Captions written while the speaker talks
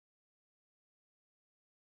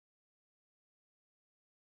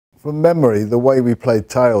from memory, the way we played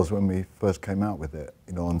Tales when we first came out with it,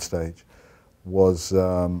 you know, on stage, was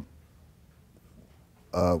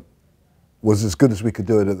as good as we could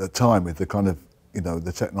do it at the time with the kind of, you know,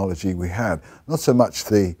 the technology we had. Not so much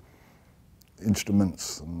the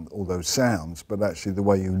instruments and all those sounds, but actually the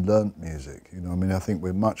way you learnt music. You know, I mean, I think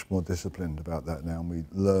we're much more disciplined about that now, and we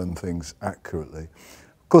learn things accurately.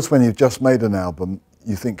 Of course, when you've just made an album,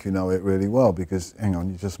 you think you know it really well because, hang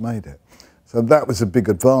on, you just made it. So that was a big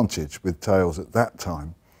advantage with Tales at that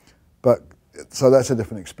time. But so that's a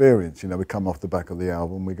different experience. You know, we come off the back of the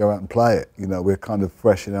album, we go out and play it. You know, we're kind of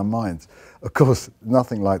fresh in our minds. Of course,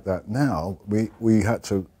 nothing like that now. We had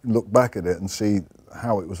to look back at it and see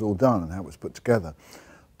how it was all done and how it was put together.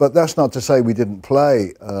 But that's not to say we didn't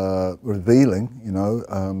play Revealing, you know,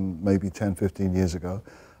 maybe 10, 15 years ago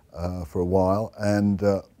for a while, and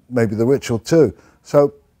maybe The Ritual too.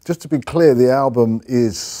 So just to be clear, the album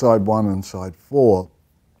is side 1 and side 4,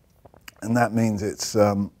 and that means it's,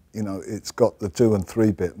 you know, it's got the 2 and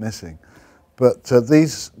 3 bit missing. But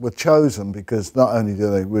these were chosen because not only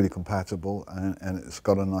are they really compatible and it's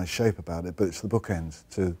got a nice shape about it, but it's the bookends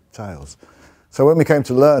to Tales. So when we came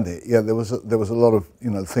to learn it, yeah, there was a lot of, you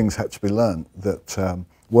know, things had to be learned that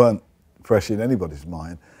weren't fresh in anybody's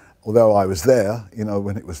mind. Although I was there, you know,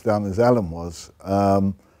 when it was done, as Alan was,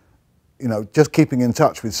 you know, just keeping in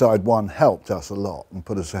touch with side 1 helped us a lot and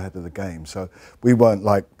put us ahead of the game. So we weren't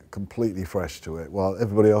like completely fresh to it, while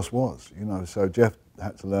everybody else was, you know. So Geoff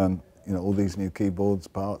had to learn, you know, all these new keyboards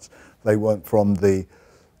parts. They weren't from the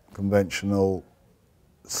conventional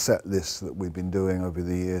set lists that we've been doing over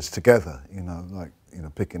the years together, you know, like, you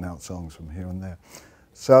know, picking out songs from here and there.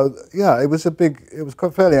 So yeah, it was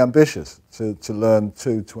quite fairly ambitious to learn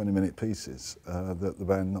 2 20-minute pieces that the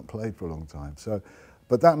band not played for a long time. So,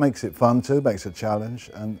 but that makes it fun too, makes it a challenge,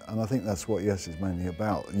 and I think that's what Yes is mainly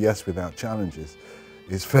about. Yes without challenges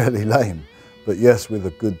is fairly lame, but Yes with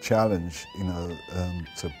a good challenge, you know,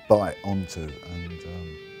 to bite onto and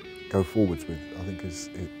go forwards with, I think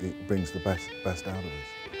it brings the best out of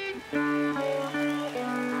us.